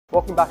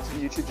Welcome back to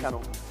the YouTube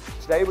channel.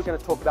 Today we're going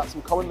to talk about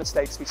some common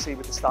mistakes we see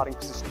with the starting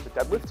position of the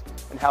deadlift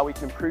and how we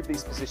can improve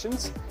these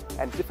positions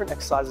and different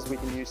exercises we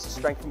can use to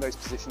strengthen those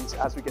positions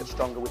as we get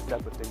stronger with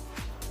deadlifting.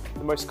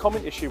 The most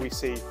common issue we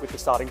see with the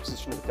starting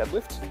position of the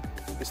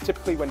deadlift is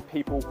typically when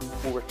people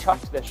will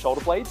retract their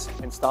shoulder blades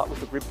and start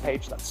with a rib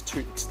cage that's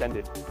too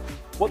extended.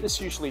 What this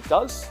usually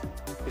does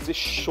is this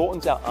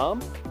shortens our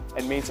arm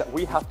and means that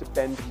we have to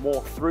bend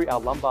more through our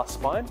lumbar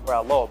spine or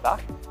our lower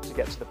back to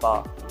get to the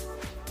bar.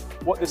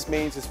 What this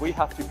means is we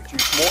have to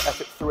produce more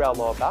effort through our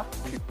lower back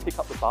to pick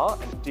up the bar,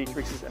 and it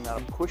decreases the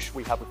amount of push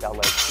we have with our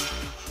legs.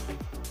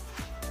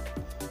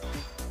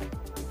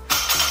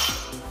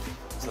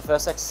 So the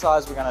first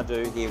exercise we're going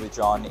to do here with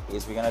John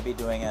is we're going to be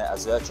doing a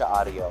Zercher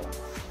RDL.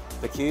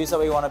 The cues that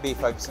we want to be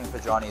focusing for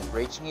John is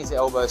reaching his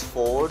elbows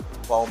forward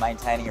while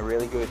maintaining a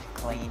really good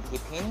clean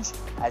hip hinge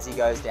as he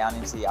goes down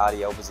into the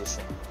RDL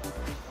position.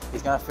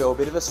 He's going to feel a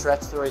bit of a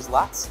stretch through his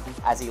lats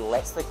as he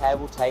lets the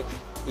cable take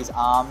his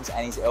arms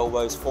and his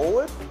elbows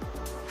forward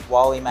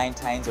while he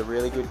maintains a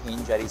really good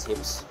hinge at his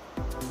hips.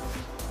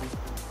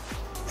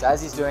 So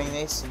as he's doing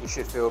this, you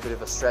should feel a bit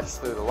of a stretch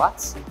through the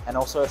lats and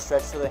also a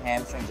stretch through the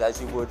hamstrings as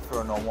you would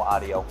for a normal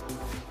RDL.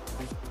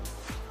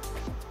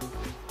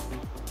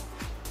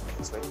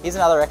 Sweet. Here's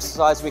another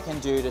exercise we can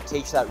do to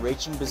teach that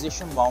reaching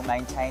position while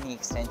maintaining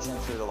extension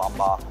through the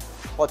lumbar.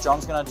 What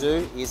John's going to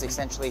do is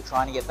essentially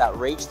trying to get that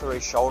reach through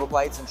his shoulder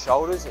blades and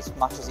shoulders as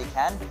much as he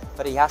can,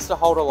 but he has to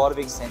hold a lot of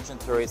extension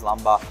through his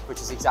lumbar,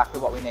 which is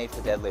exactly what we need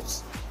for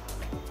deadlifts.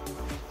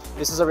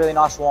 This is a really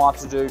nice warm-up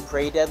to do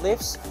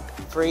pre-deadlifts.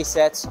 3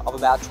 sets of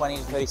about 20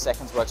 to 30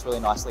 seconds works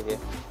really nicely here.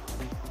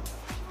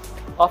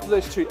 After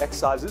those 2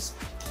 exercises,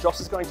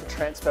 Josh is going to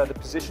transfer the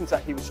positions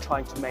that he was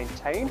trying to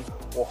maintain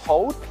or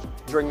hold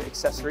during the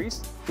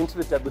accessories into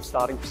the deadlift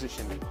starting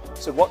position.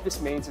 So what this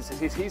means is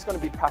that he's going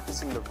to be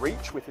practicing the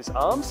reach with his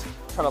arms,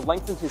 trying to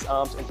lengthen his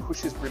arms and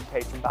push his rib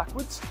cage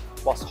backwards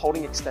whilst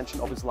holding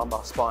extension of his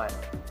lumbar spine.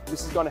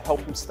 This is going to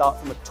help him start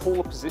from a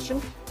taller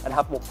position and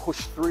have more push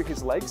through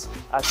his legs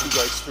as he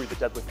goes through the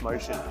deadlift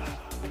motion.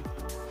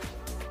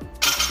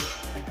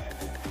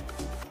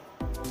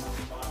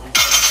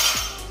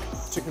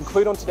 To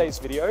conclude on today's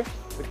video,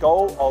 the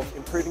goal of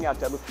improving our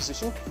deadlift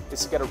position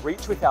is to get a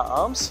reach with our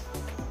arms,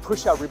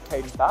 push our rib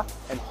cage back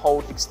and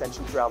hold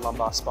extension through our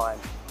lumbar spine.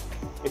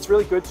 It's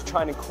really good to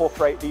try and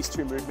incorporate these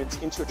 2 movements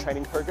into a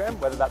training program,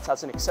 whether that's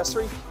as an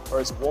accessory or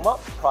as a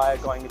warm-up prior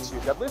going into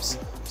your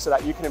deadlifts, so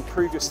that you can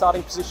improve your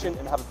starting position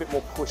and have a bit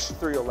more push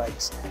through your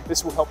legs.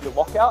 This will help your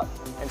lockout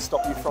and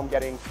stop you from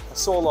getting a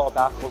sore lower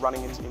back or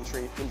running into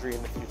injury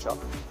in the future.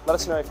 Let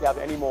us know if you have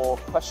any more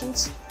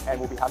questions and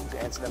we'll be happy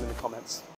to answer them in the comments.